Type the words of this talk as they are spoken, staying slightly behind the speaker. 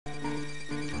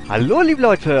Hallo liebe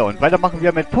Leute, und weiter machen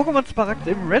wir mit Pokémon Smaragd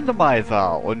im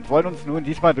Randomizer und wollen uns nun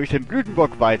diesmal durch den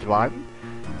Blütenburg Wald wagen,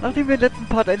 nachdem wir im letzten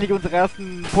Part endlich unsere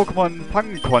ersten Pokémon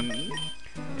fangen konnten.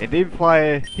 In dem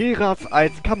Fall Heras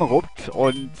als Kamerupt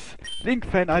und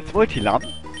Linkfan als Voltilam.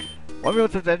 Wollen wir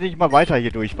uns jetzt endlich mal weiter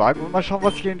hier durchwagen und mal schauen,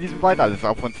 was hier in diesem Wald alles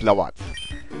auf uns lauert.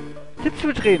 Tipps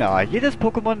für Trainer. Jedes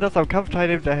Pokémon, das am Kampf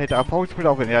teilnimmt, erhält Erfahrungspunkte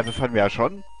auf. Ja, das hatten wir ja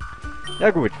schon. Ja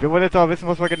gut, wir wollen jetzt aber wissen,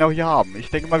 was wir genau hier haben. Ich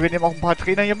denke mal, wir nehmen auch ein paar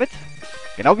Trainer hier mit.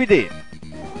 Genau wie den.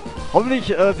 Hoffentlich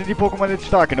sind die Pokémon jetzt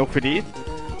stark genug für die.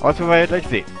 Aber das werden wir ja gleich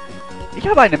sehen. Ich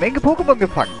habe eine Menge Pokémon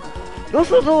gefangen. Los,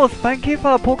 los, los, mein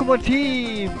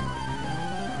Käfer-Pokémon-Team.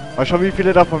 Mal schauen, wie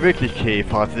viele davon wirklich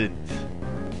Käfer sind.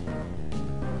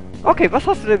 Okay, was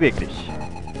hast du denn wirklich?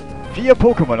 4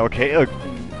 Pokémon, okay.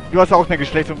 Du hast auch eine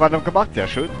Geschlechtsumwandlung gemacht, sehr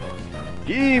schön.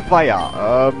 Geh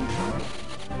weiter,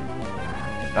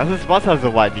 das ist Wasser,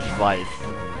 soweit ich weiß.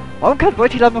 Warum kann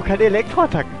Voltilam noch keine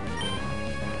Elektroattacken?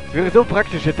 Das wäre so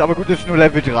praktisch jetzt, aber gut, das ist nur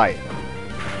Level 3.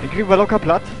 Den kriegen wir locker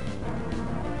platt.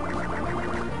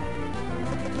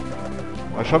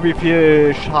 Mal schauen, wie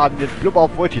viel Schaden jetzt Blub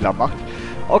auf Voltilam macht.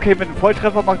 Okay, mit einem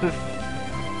Volltreffer macht es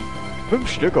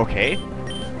 5 Stück, okay.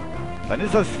 Dann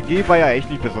ist das Geber ja echt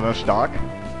nicht besonders stark.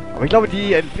 Aber ich glaube,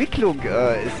 die Entwicklung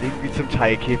ist irgendwie zum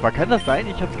Teil Käfer. Kann das sein?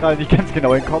 Ich habe es gerade nicht ganz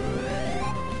genau im Kopf.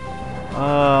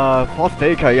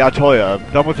 Forstelka, ja toll,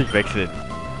 da muss ich wechseln.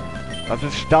 Das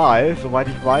ist Stahl, soweit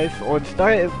ich weiß. Und da...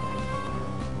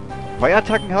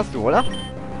 Feuerattacken hast du, oder?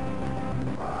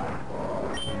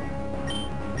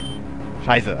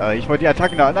 Scheiße, ich wollte die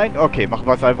Attacken da... Nein, okay, machen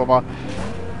wir es einfach mal.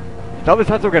 Ich glaube, es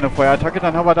hat sogar eine Feuerattacke,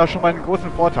 dann haben wir da schon mal einen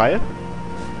großen Vorteil.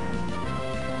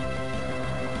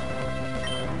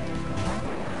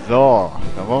 So,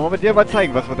 dann wollen wir mit dir mal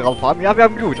zeigen, was wir drauf haben. Ja, wir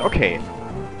haben Blut, okay.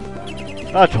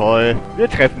 Na toll, wir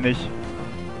treffen nicht.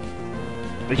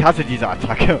 Ich hasse diese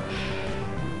Attacke.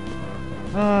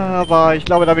 Aber ich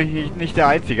glaube, da bin ich nicht der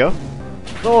Einzige.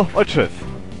 So, und tschüss.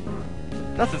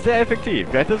 Das ist sehr effektiv,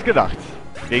 wer hätte es gedacht.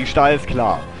 Gegen Stahl ist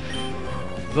klar.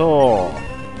 So.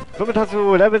 Somit hast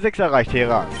du Level 6 erreicht,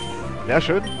 Heras. Sehr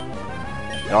schön.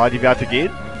 Ja, die Werte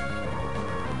gehen.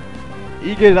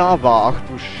 Igel-Lava, ach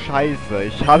du Scheiße.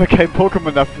 Ich habe kein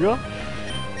Pokémon dafür.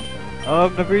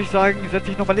 Dann würde ich sagen, setze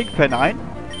ich nochmal Linkfan ein.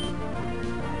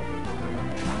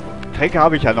 Tränke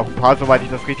habe ich ja noch ein paar, soweit ich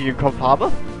das richtig im Kopf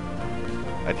habe.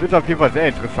 Jetzt wird es auf jeden Fall sehr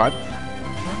interessant.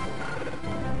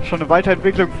 Schon eine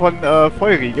Weiterentwicklung von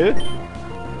Feuriegel.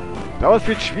 Ich glaube, es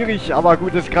wird schwierig, aber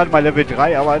gut, das ist gerade mal Level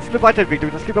 3, aber es ist eine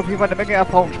Weiterentwicklung. Das gibt auf jeden Fall eine Menge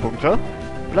Erfahrungspunkte.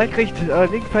 Vielleicht kriegt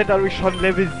Linkfan dadurch schon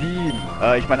Level 7.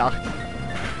 Ich meine 8.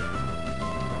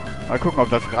 Mal gucken,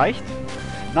 ob das reicht.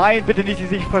 Nein, bitte nicht die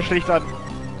Sicht verschlechtern.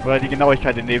 Oder die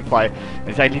Genauigkeit in dem Fall.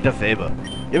 Ist eigentlich dasselbe.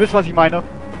 Ihr wisst, was ich meine.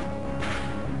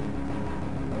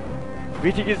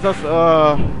 Wichtig ist, dass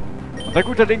unser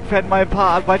guter Linkfan mal ein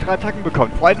paar weitere Attacken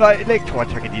bekommt. Vor allem eine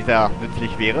Elektroattacke, die sehr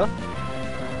nützlich wäre.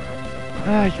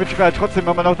 Ich wünsche mir halt trotzdem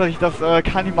immer noch, dass ich das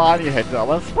Kanimani hätte.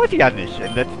 Aber das wollte ich ja nicht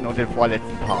im letzten und im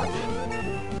vorletzten Part.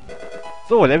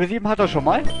 So, Level 7 hat er schon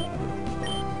mal.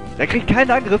 Der kriegt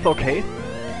keinen Angriff, okay.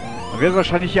 Dann wird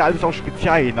wahrscheinlich hier alles auf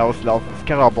Spezial hinauslaufen.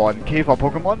 Scaraborn,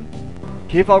 Käfer-Pokémon.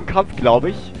 Käfer im Kampf,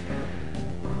 glaube ich.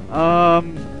 Ich würde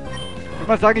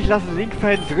mal sagen, ich lasse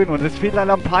Linkfan drin und es fehlen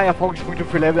leider ein paar Erfahrungspunkte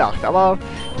für Level 8. Aber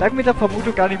klang mit der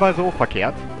Vermutung gar nicht mal so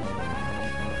verkehrt.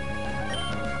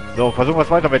 So, versuchen wir es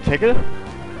weiter mit Tackle.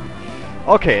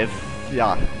 Okay,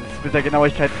 ja, ist mit der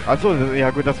Genauigkeit... Achso, ja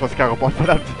gut, das war Scaraborn,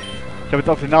 verdammt. Ich habe jetzt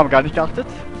auf den Namen gar nicht geachtet.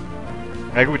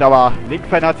 Na gut, aber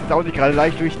Linkfan hat es jetzt auch nicht gerade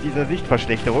leicht durch diese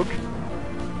Sichtverschlechterung.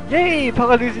 Yay,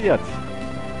 paralysiert.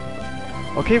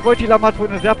 Okay, Voltilam hat wohl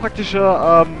eine sehr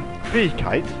praktische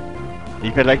Fähigkeit, die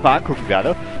ich mir gleich mal angucken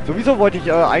werde. Sowieso wollte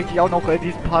ich eigentlich auch noch in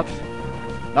diesem Part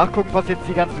nachgucken, was jetzt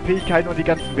die ganzen Fähigkeiten und die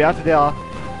ganzen Werte der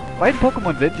beiden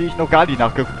Pokémon sind, die ich noch gar nicht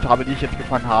nachgeguckt habe, die ich jetzt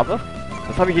gefangen habe.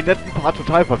 Das habe ich im letzten Part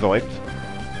total versäumt.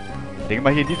 Ich denke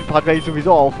mal, hier in diesem Part werde ich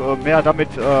sowieso auch mehr damit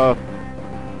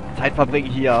Zeit verbringen,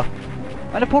 hier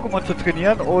meine Pokémon zu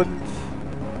trainieren und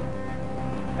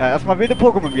ja, erstmal wilde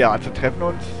Pokémon wieder anzutreffen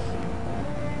und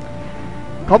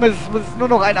komm, es ist nur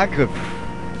noch ein Angriff.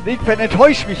 Linkfan,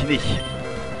 enttäusch mich nicht.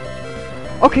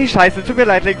 Okay, scheiße, tut mir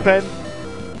leid, Linkfan.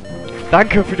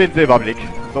 Danke für den Silberblick.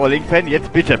 So, Linkfan,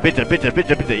 jetzt bitte, bitte, bitte,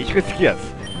 bitte, bitte, ich riskier's.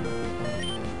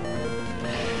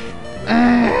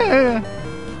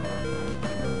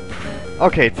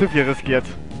 Okay, zu viel riskiert.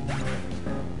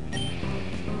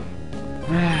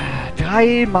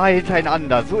 3-mal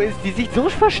hintereinander. So ist die Sicht so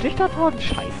verschlechtert worden.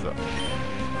 Scheiße.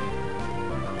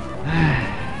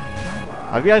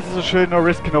 Aber wie heißt es so schön? No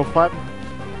risk, no fun.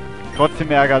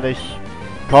 Trotzdem ärgerlich.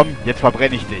 Komm, jetzt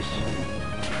verbrenne ich dich.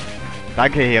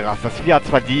 Danke, Heras. Das Vieh hat's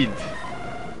verdient.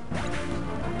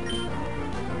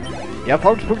 Die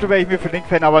Erfahrungspunkte werde ich mir für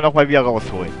Link-Fan aber nochmal wieder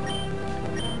rausholen.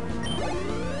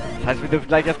 Das heißt, wir dürfen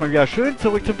gleich erstmal wieder schön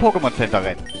zurück zum Pokémon Center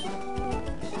rennen.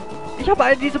 Ich habe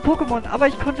all diese Pokémon, aber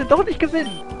ich konnte doch nicht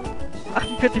gewinnen.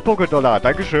 48 Pokédollar,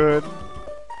 Dankeschön.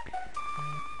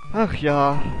 Ach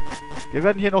ja. Wir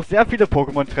werden hier noch sehr viele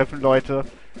Pokémon treffen, Leute.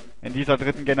 In dieser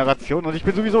dritten Generation. Und ich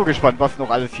bin sowieso gespannt, was noch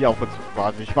alles hier auf uns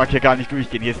wartet. Ich mag hier gar nicht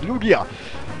durchgehen. Hier ist Lugia.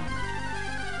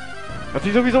 Was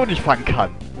ich sowieso nicht fangen kann.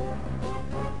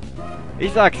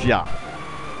 Ich sag's ja.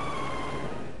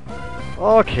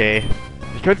 Okay.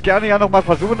 Ich könnte es gerne ja nochmal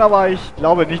versuchen, aber ich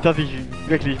glaube nicht, dass ich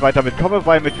wirklich weiter mitkomme,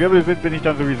 weil mit Wirbelwind bin ich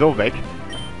dann sowieso weg.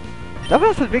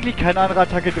 Dafür ist halt wirklich keine andere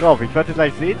Attacke drauf. Ich werde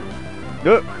gleich sehen.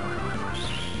 Nö.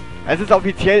 Es ist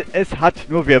offiziell, es hat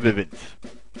nur Wirbelwind.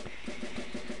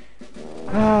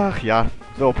 Ach ja.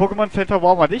 So, Pokémon Center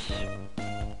brauchen wir nicht.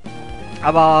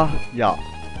 Aber, ja.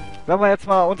 Werden wir jetzt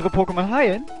mal unsere Pokémon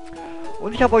heilen.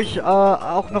 Und ich habe euch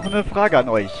auch noch eine Frage an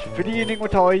euch. Für diejenigen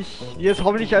unter euch, die es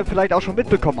hoffentlich vielleicht auch schon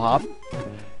mitbekommen haben.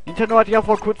 Nintendo hat ja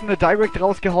vor kurzem eine Direct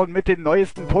rausgehauen mit den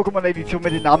neuesten Pokémon-Editionen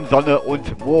mit den Namen Sonne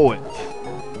und Mond.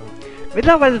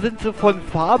 Mittlerweile sind sie von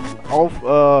Farben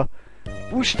auf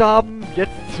Buchstaben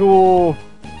jetzt zu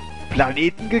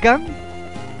Planeten gegangen.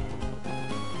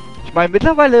 Ich meine,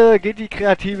 mittlerweile geht die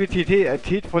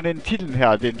Kreativität von den Titeln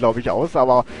her, denen glaube ich aus,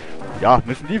 aber ja,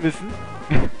 müssen die wissen.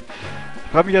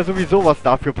 Ich frage mich ja sowieso, was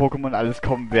da für Pokémon alles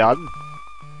kommen werden.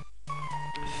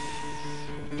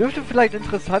 Dürfte vielleicht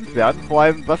interessant werden, vor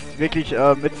allem was wirklich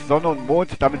mit Sonne und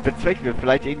Mond damit bezweckt wird.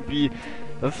 Vielleicht irgendwie,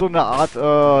 dass es so eine Art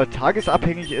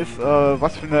tagesabhängig ist,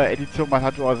 was für eine Edition man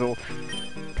hat oder so.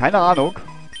 Keine Ahnung.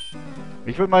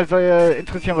 Mich würde mal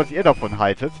interessieren, was ihr davon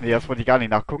haltet. Ne, das wollte ich gar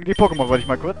nicht nachgucken. Die Pokémon wollte ich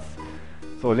mal kurz.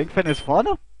 So, Link-Fan ist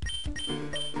vorne.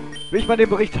 Will ich mal den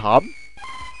Bericht haben?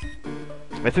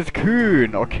 Es ist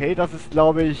kühn. Okay, das ist,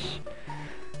 glaube ich...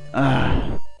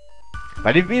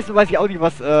 bei dem Wesen weiß ich auch nicht,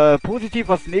 was positiv,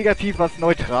 was negativ, was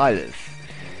neutral ist.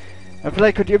 Ja,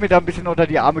 vielleicht könnt ihr mir da ein bisschen unter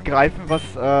die Arme greifen, was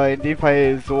in dem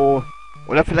Fall so...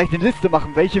 Oder vielleicht eine Liste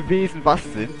machen, welche Wesen was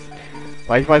sind.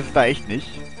 Weil ich weiß es da echt nicht.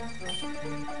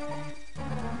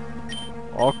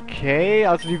 Okay,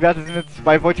 also die Werte sind jetzt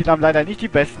bei Voltinam leider nicht die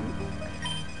besten.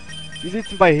 Wie sieht es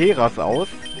denn bei Heras aus?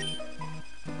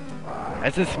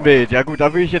 Es ist mild. Ja gut,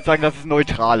 da würde ich jetzt sagen, das ist ein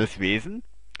neutrales Wesen.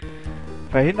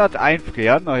 Verhindert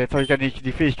Einfrieren. Oh, jetzt habe ich ja nicht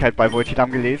die Fähigkeit bei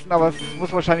Voltinam gelesen, aber es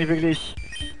muss wahrscheinlich wirklich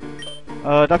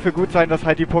dafür gut sein, dass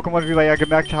halt die Pokémon, wie wir ja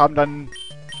gemerkt haben, dann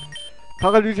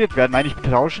paralysiert werden. Nein, nicht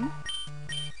tauschen.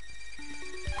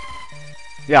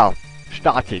 Ja,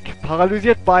 Statik.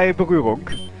 Paralysiert bei Berührung.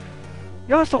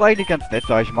 Ja, ist doch eigentlich ganz nett,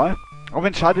 sag ich mal. Auch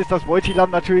wenn es schade ist, dass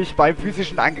Voltilam natürlich beim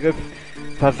physischen Angriff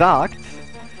versagt.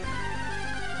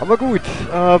 Aber gut,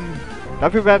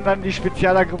 dafür werden dann die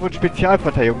Spezialangriffe und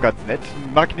Spezialverteidigung ganz nett.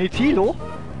 Magnetilo.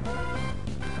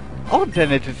 Auch ein sehr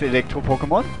nettes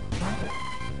Elektro-Pokémon.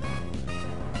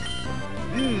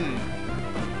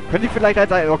 Könnte ich vielleicht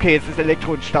als... Okay, jetzt ist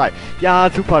Elektro und Stahl. Ja,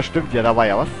 super, stimmt ja, da war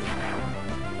ja was.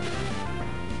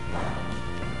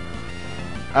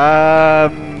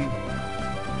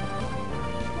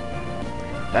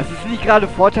 Das ist nicht gerade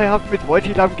vorteilhaft mit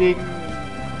Voltilam gegen...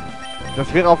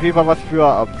 Das wäre auf jeden Fall was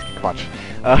für... Quatsch.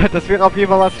 Das wäre auf jeden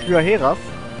Fall was für Heras.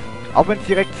 Auch wenn es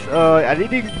direkt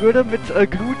erledigen würde mit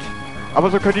Glut. Aber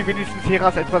so könnte ich wenigstens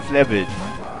Heras etwas leveln.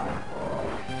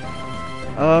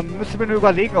 Müsste mir nur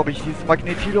überlegen, ob ich dieses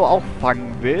Magnetilo auch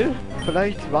fangen will.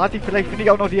 Vielleicht warte ich, vielleicht finde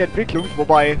ich auch noch die Entwicklung.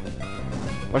 Wobei,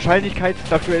 Wahrscheinlichkeit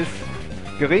dafür ist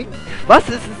gering. Was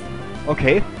ist es?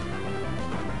 Okay.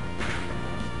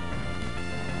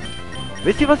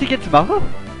 Wisst ihr, was ich jetzt mache?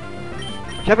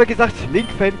 Ich habe ja gesagt,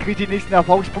 Link-Fan kriegt die nächsten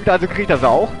Erfahrungspunkte, also kriegt er sie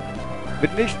auch.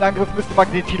 Mit dem nächsten Angriff müsste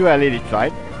Magnetilo erledigt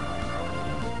sein.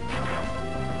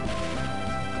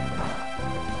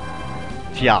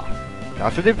 Tja, da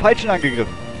hast du den falschen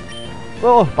angegriffen.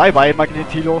 So, bye bye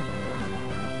Magnetilo.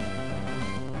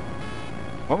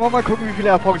 Wollen wir mal gucken, wie viele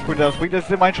Erfahrungspunkte das bringt. Das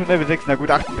ist immerhin schon Level 6, na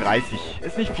gut, 38.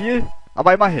 Ist nicht viel,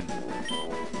 aber immerhin.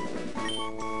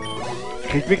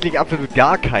 Das kriegt wirklich absolut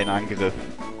gar keinen Angriff.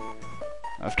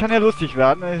 Das kann ja lustig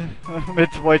werden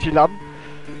mit Voltilam.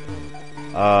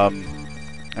 Na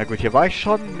gut, hier war ich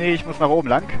schon. Nee, ich muss nach oben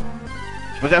lang.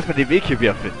 Ich muss erstmal den Weg hier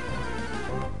wieder finden.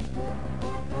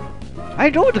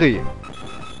 Ein Dodri!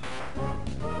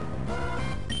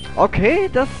 Okay,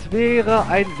 das wäre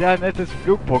ein sehr nettes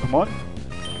Flug-Pokémon.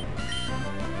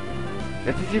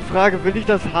 Jetzt ist die Frage, will ich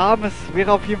das haben? Es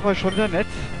wäre auf jeden Fall schon sehr nett.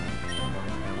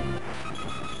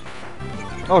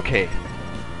 Okay.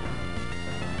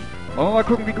 Wollen wir mal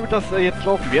gucken, wie gut das jetzt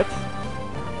laufen wird.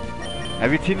 Ja,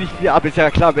 wir ziehen nicht viel ab. Ist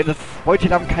ja klar, wenn das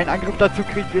Beutelam keinen Angriff dazu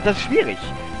kriegt, wird das schwierig.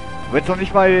 Wenn es noch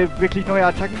nicht mal wirklich neue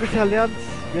Attacken bisher lernt,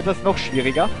 wird das noch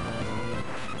schwieriger.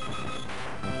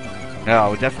 Ja,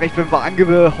 und erst recht, wenn wir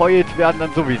angeheult werden,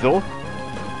 dann sowieso.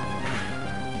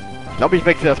 Ich glaube, ich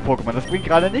wechsle das Pokémon. Das bringt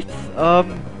gerade nichts.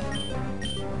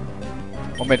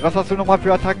 Moment, was hast du nochmal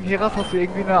für Attacken, Heras? Hast du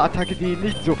irgendwie eine Attacke, die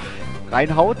nicht so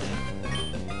reinhaut?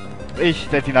 Ich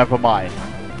setze ihn einfach mal ein.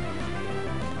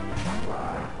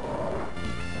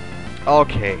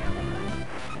 Okay.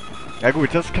 Ja gut,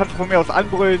 das kannst du von mir aus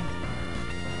anbrüllen.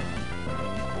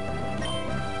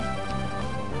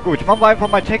 Gut, machen wir einfach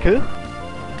mal Tackle.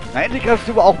 Na, endlich greifst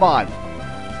du aber auch mal an.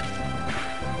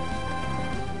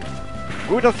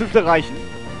 Gut, das dürfte reichen.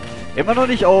 Immer noch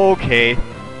nicht okay.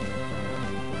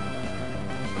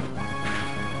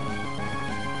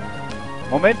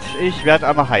 Moment, ich werde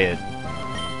einmal heilen.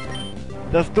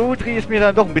 Das Dodri ist mir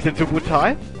dann doch ein bisschen zu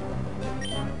brutal.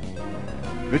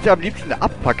 Ich würde ja am liebsten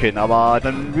abpacken, aber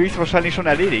dann würde ich es wahrscheinlich schon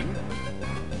erledigen.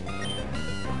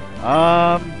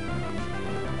 Machen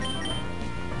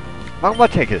wir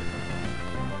Tackle.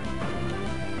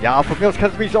 Ja, von mir aus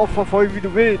kannst du mich so oft verfolgen, wie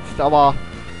du willst, aber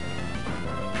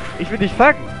ich will dich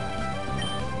fangen.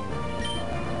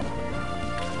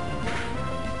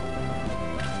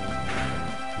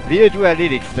 Wehe, du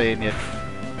erledigst den jetzt.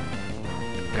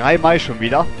 3-mal schon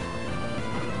wieder.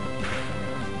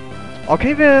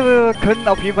 Okay, wir können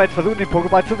auf jeden Fall versuchen, den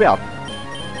Pokéball zu werfen.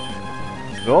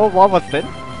 So, wo haben wir es denn?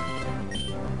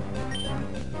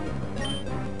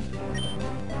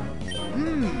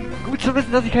 Gut zu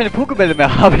wissen, dass ich keine Pokébälle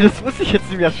mehr habe. Das wusste ich jetzt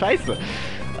nicht mehr. Scheiße.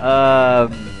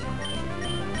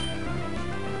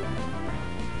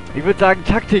 Ich würde sagen,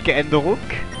 Taktikänderung.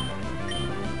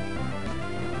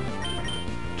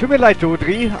 Tut mir leid,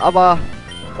 Dodri, aber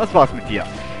das war's mit dir.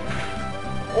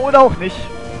 Oder auch nicht.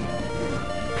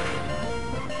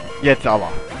 Jetzt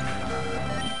aber.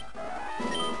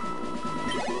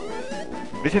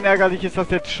 Bisschen ärgerlich ist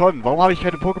das jetzt schon. Warum habe ich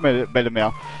keine Pokébälle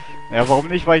mehr? Ja, warum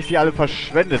nicht? Weil ich sie alle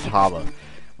verschwendet habe.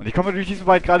 Und ich komme durch diesen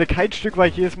Wald gerade kein Stück, weil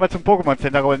ich jedes Mal zum Pokémon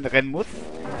Center rennen muss,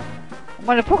 um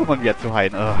meine Pokémon wieder zu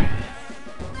heilen.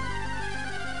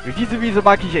 Durch diese Wiese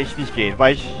mag ich echt nicht gehen,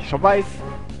 weil ich schon weiß,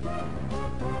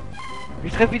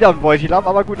 ich treffe wieder einen Beutelam,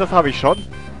 aber gut, das habe ich schon.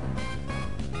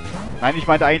 Nein, ich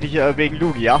meinte eigentlich wegen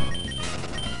Lugia.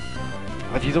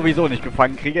 Was ich sowieso nicht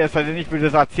gefangen kriege, es sei denn, ich will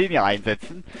das A10 hier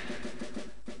einsetzen.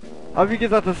 Aber wie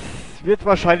gesagt, das wird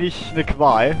wahrscheinlich eine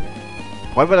Qual.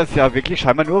 Weil wir das ja wirklich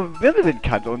scheinbar nur Wirbelwind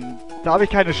kann und da habe ich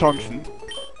keine Chancen.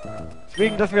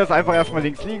 Deswegen lassen wir das einfach erstmal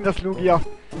links liegen, das Lugia.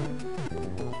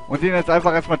 Und sehen jetzt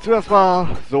einfach erstmal zu, dass wir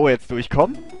so jetzt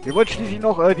durchkommen. Wir wollen schließlich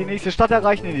noch die nächste Stadt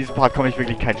erreichen. In diesem Part komme ich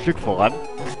wirklich kein Stück voran.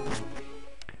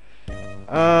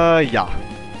 Ja.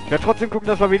 Ich werde trotzdem gucken,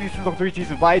 dass wir wenigstens noch durch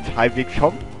diesen Wald halbwegs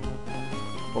kommen.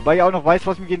 Wobei ich auch noch weiß,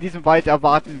 was mich in diesem Wald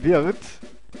erwarten wird.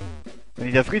 Wenn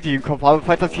ich das richtig im Kopf habe,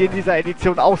 falls das hier in dieser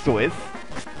Edition auch so ist.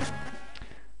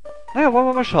 Naja, wollen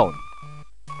wir mal schauen.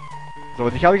 So,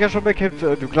 und ich habe ja schon bekämpft.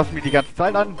 Du klappst mich die ganze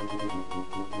Zeit an.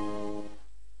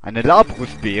 Eine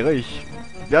Labrusbeere. Ich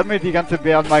werde mir die ganze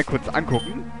Beeren mal kurz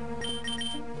angucken.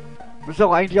 Müsste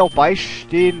auch eigentlich auch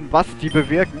beistehen, was die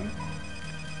bewirken.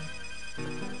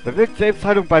 Bewirkt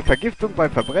Selbstheilung bei Vergiftung, bei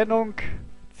Verbrennung.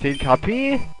 10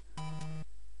 KP.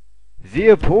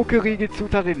 Sehe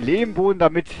Pokeriegel-Zutat in Lehmboden,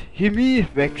 damit Chemie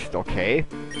wächst. Okay.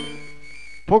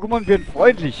 Pokémon werden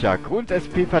freundlicher.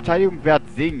 Grund-SP-Verteidigungswert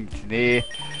sinkt. Nee.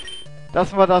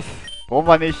 Lassen wir das. Brauchen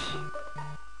wir nicht.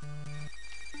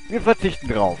 Wir verzichten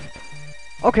drauf.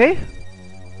 Okay.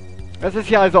 Das ist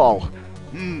hier also auch.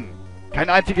 Kein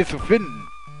einziges zu finden.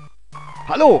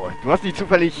 Hallo, du hast nicht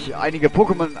zufällig ein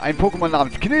Pokémon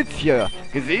namens Knilz hier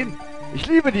gesehen? Ich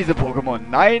liebe diese Pokémon.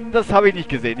 Nein, das habe ich nicht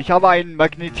gesehen. Ich habe einen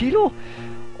Magnetilo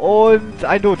und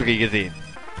ein Dodri gesehen.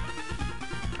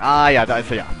 Ah ja, da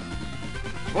ist er ja.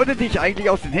 Ich wollte dich eigentlich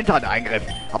aus den Hintern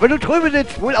eingreifen. Aber du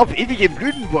trödelst wohl auf ewig im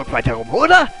Blütenburg Wald herum,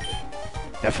 oder?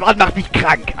 Das Wort macht mich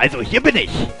krank. Also hier bin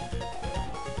ich.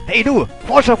 Hey du,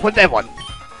 Forscher von Devon.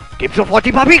 Gib sofort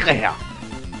die Papiere her.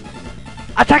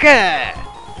 Attacke!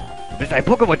 Du bist ein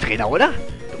Pokémon-Trainer, oder?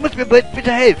 Du musst mir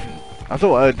bitte helfen.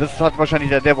 Achso, das hat wahrscheinlich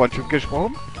der Devon-Typ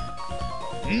gesprochen.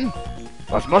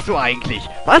 Was machst du eigentlich?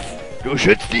 Was? Du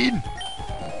schützt ihn?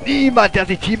 Niemand, der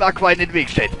sich Team Aqua in den Weg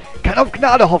stellt, kann auf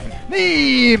Gnade hoffen.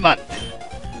 Niemand!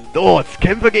 Los,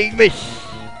 kämpfe gegen mich!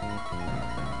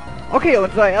 Okay,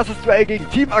 unser erstes Duell gegen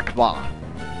Team Aqua.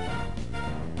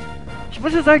 Ich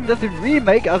muss ja sagen, dass im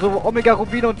Remake, also Omega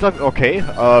Rubin und okay,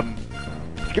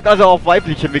 es gibt also auch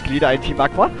weibliche Mitglieder in Team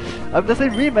Aqua. Das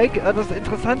im Remake, das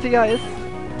Interessante ja ist,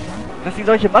 dass sie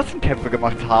solche Massenkämpfe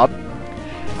gemacht haben.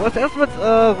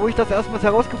 Wo ich das erstmals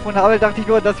herausgefunden habe, dachte ich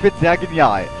nur, das wird sehr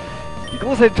genial. Die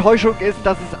große Enttäuschung ist,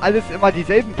 dass es alles immer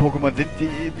dieselben Pokémon sind, die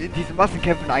in diesen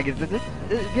Massenkämpfen eingesetzt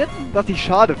werden, was ich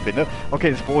schade finde.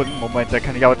 Okay, das Boden. Moment, da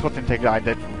kann ich aber trotzdem Tackle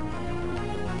einsetzen.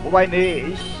 Wobei, nee,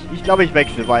 ich glaube, ich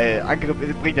wechsle, weil Angriff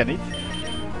bringt ja nichts.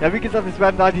 Ja, wie gesagt, es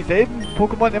werden da dieselben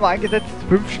Pokémon immer eingesetzt,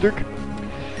 5 Stück.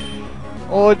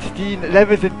 Und die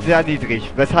Level sind sehr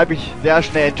niedrig, weshalb ich sehr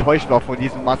schnell enttäuscht war von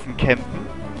diesen Massenkämpfen.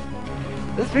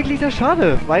 Das ist wirklich sehr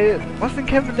schade, weil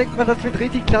Massenkämpfe denkt man, das wird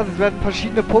richtig klasse. Es werden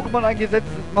verschiedene Pokémon eingesetzt,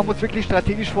 man muss wirklich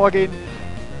strategisch vorgehen.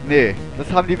 Nee,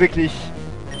 das haben die wirklich,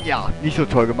 ja, nicht so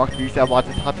toll gemacht, wie ich es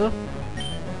erwartet hatte.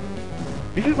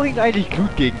 Wie viel bringt eigentlich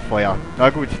Glut gegen Feuer? Na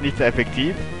gut, nicht so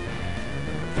effektiv.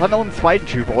 Das hat noch einen zweiten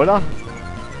Typ, oder?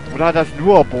 Oder hat das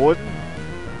nur Boden?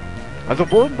 Also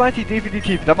Boden weiß ich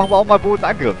definitiv. Da machen wir auch mal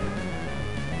Bodenangriff.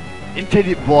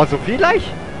 Boah, so viel gleich?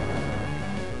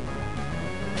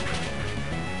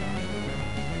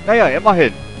 Naja,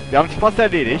 immerhin. Wir haben es fast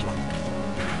erledigt.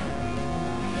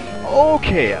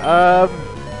 Okay,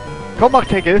 komm, mach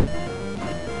Tackle.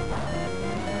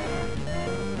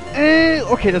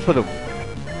 Okay, das war dumm.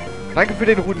 Danke für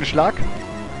den Rudenschlag.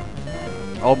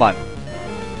 Oh Mann.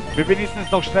 Ich bin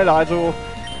wenigstens noch schneller, also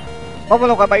machen wir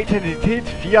noch einmal Intensität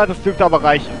 4, das dürfte aber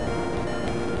reichen.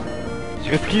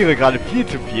 Ich riskiere gerade viel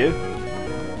zu viel.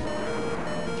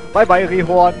 Bye bye,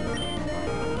 Rehorn.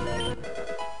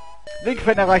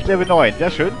 Linkfan erreicht Level 9, sehr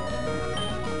schön.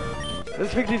 Das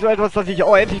ist wirklich so etwas, dass ich...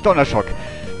 Oh, endlich Donnerschock.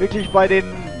 Wirklich bei den...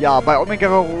 Ja, bei Omega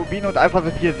Rubin und Alpha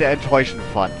Saphir sehr enttäuschend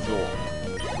fand.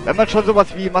 So. Wenn man schon sowas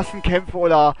wie Massenkämpfe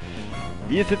oder...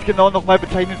 Wie es jetzt genau nochmal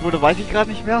bezeichnet wurde, weiß ich gerade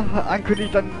nicht mehr.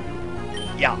 Ankündigt, dann...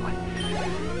 Ja.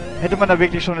 Hätte man da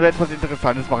wirklich schon etwas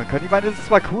Interessantes machen können. Ich meine, es ist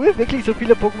zwar cool, wirklich so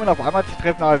viele Pokémon auf einmal zu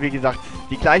treffen, aber wie gesagt,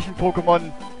 die gleichen Pokémon,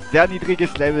 sehr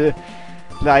niedriges Level,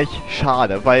 gleich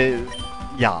schade, weil...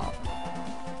 Ja...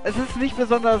 Es ist nicht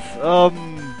besonders,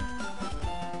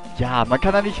 ja, man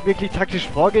kann da nicht wirklich taktisch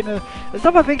vorgehen. Es ist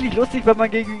aber wirklich lustig, wenn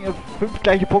man gegen 5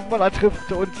 gleiche Pokémon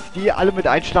antrifft und die alle mit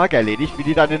einem Schlag erledigt, wie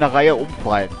die dann in der Reihe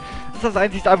umfallen. Das ist das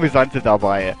einzig Amüsante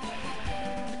dabei.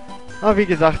 Aber wie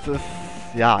gesagt, es,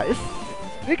 ja, ist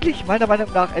wirklich meiner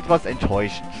Meinung nach etwas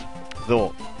enttäuschend.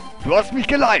 So, du hast mich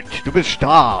geleimt, du bist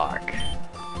stark.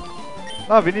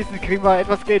 Na, wenigstens kriegen wir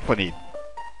etwas Geld von ihm.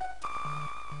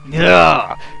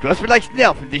 Ja, du hast vielleicht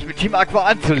Nerven, dich mit Team Aqua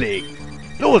anzulegen.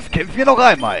 Los, kämpfen wir noch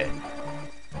einmal.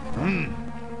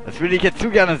 Das will ich jetzt zu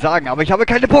gerne sagen, aber ich habe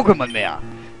keine Pokémon mehr.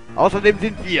 Außerdem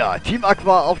sind wir, Team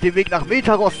Aqua, auf dem Weg nach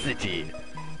Metaros City.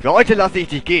 Für heute lasse ich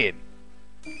dich gehen.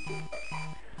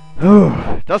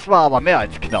 Das war aber mehr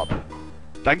als knapp.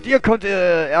 Dank dir konnte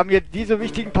er mir diese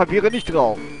wichtigen Papiere nicht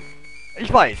rauben.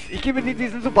 Ich weiß, ich gebe dir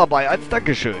diesen Superball als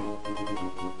Dankeschön.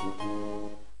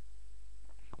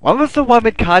 Wollen wir es doch mal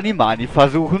mit Kanimani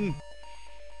versuchen?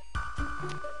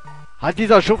 Hat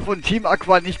dieser Schuft von Team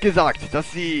Aqua nicht gesagt,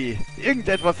 dass sie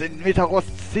irgendetwas in Metaros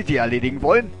City erledigen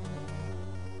wollen?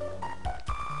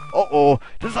 Oh oh,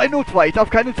 das ist ein Notfall, ich darf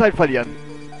keine Zeit verlieren.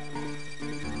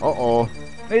 Oh oh,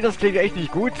 nee, das klingt echt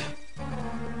nicht gut.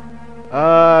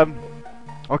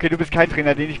 Okay, du bist kein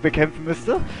Trainer, den ich bekämpfen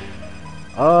müsste.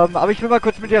 Aber ich will mal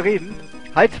kurz mit dir reden.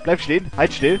 Halt, bleib stehen,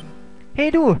 halt still. Hey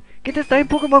du, geht es deinem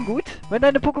Pokémon gut? Wenn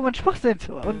deine Pokémon schwach sind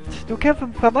und du Kämpfe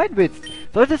vermeiden willst,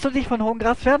 solltest du dich von hohem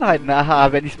Gras fernhalten.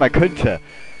 Aha, wenn ich es mal könnte.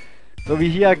 So wie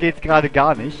hier geht's gerade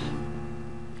gar nicht.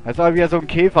 Das war wieder so ein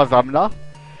Käfersammler.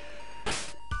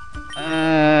 Ich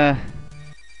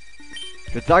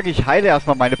würde sagen, ich heile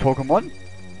erstmal meine Pokémon.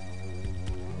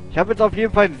 Ich habe jetzt auf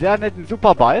jeden Fall einen sehr netten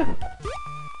Superball.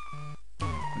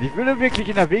 Und ich würde wirklich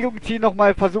in Erwägung ziehen,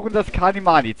 nochmal versuchen, das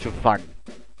Kanimani zu fangen.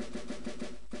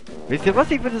 Wisst ihr was?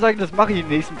 Ich würde sagen, das mache ich im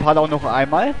nächsten Part auch noch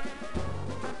einmal.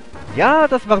 Ja,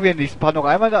 das machen wir im nächsten Part noch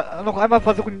einmal. Noch einmal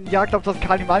versuchen, Jagd auf das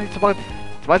Kanimani zu machen.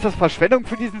 Zwar ist das Verschwendung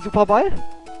für diesen Superball,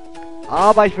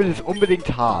 aber ich will es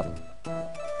unbedingt haben.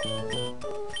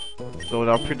 So,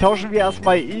 dafür tauschen wir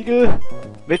erstmal Igel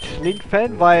mit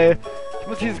Link-Fan, weil ich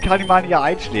muss dieses Kanimani ja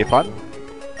einschläfern.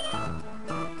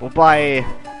 Wobei...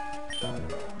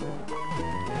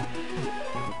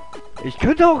 Ich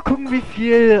könnte auch gucken, wie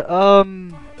viel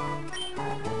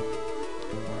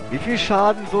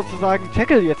Schaden sozusagen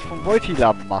Tackle jetzt vom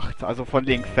Voltilam macht, also von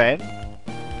Link-Fan.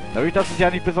 Dadurch, dass es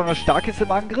ja nicht besonders stark ist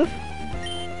im Angriff.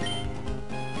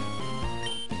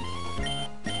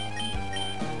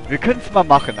 Wir können es mal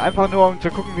machen, einfach nur um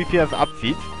zu gucken, wie viel das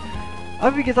abzieht.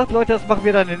 Aber wie gesagt, Leute, das machen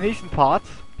wir dann im nächsten Part,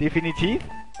 definitiv.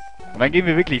 Und dann gehen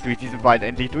wir wirklich durch diesen Wald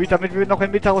endlich durch, damit wir noch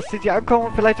in Metaros City ankommen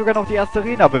und vielleicht sogar noch die erste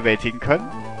Arena bewältigen können.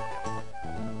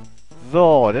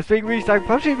 So, deswegen würde ich sagen,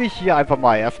 verabschiede mich hier einfach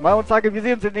mal erstmal und sage, wir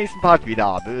sehen uns im nächsten Part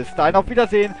wieder. Bis dahin auf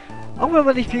Wiedersehen. Auch wenn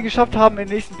wir nicht viel geschafft haben im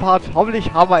nächsten Part,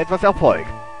 hoffentlich haben wir etwas Erfolg.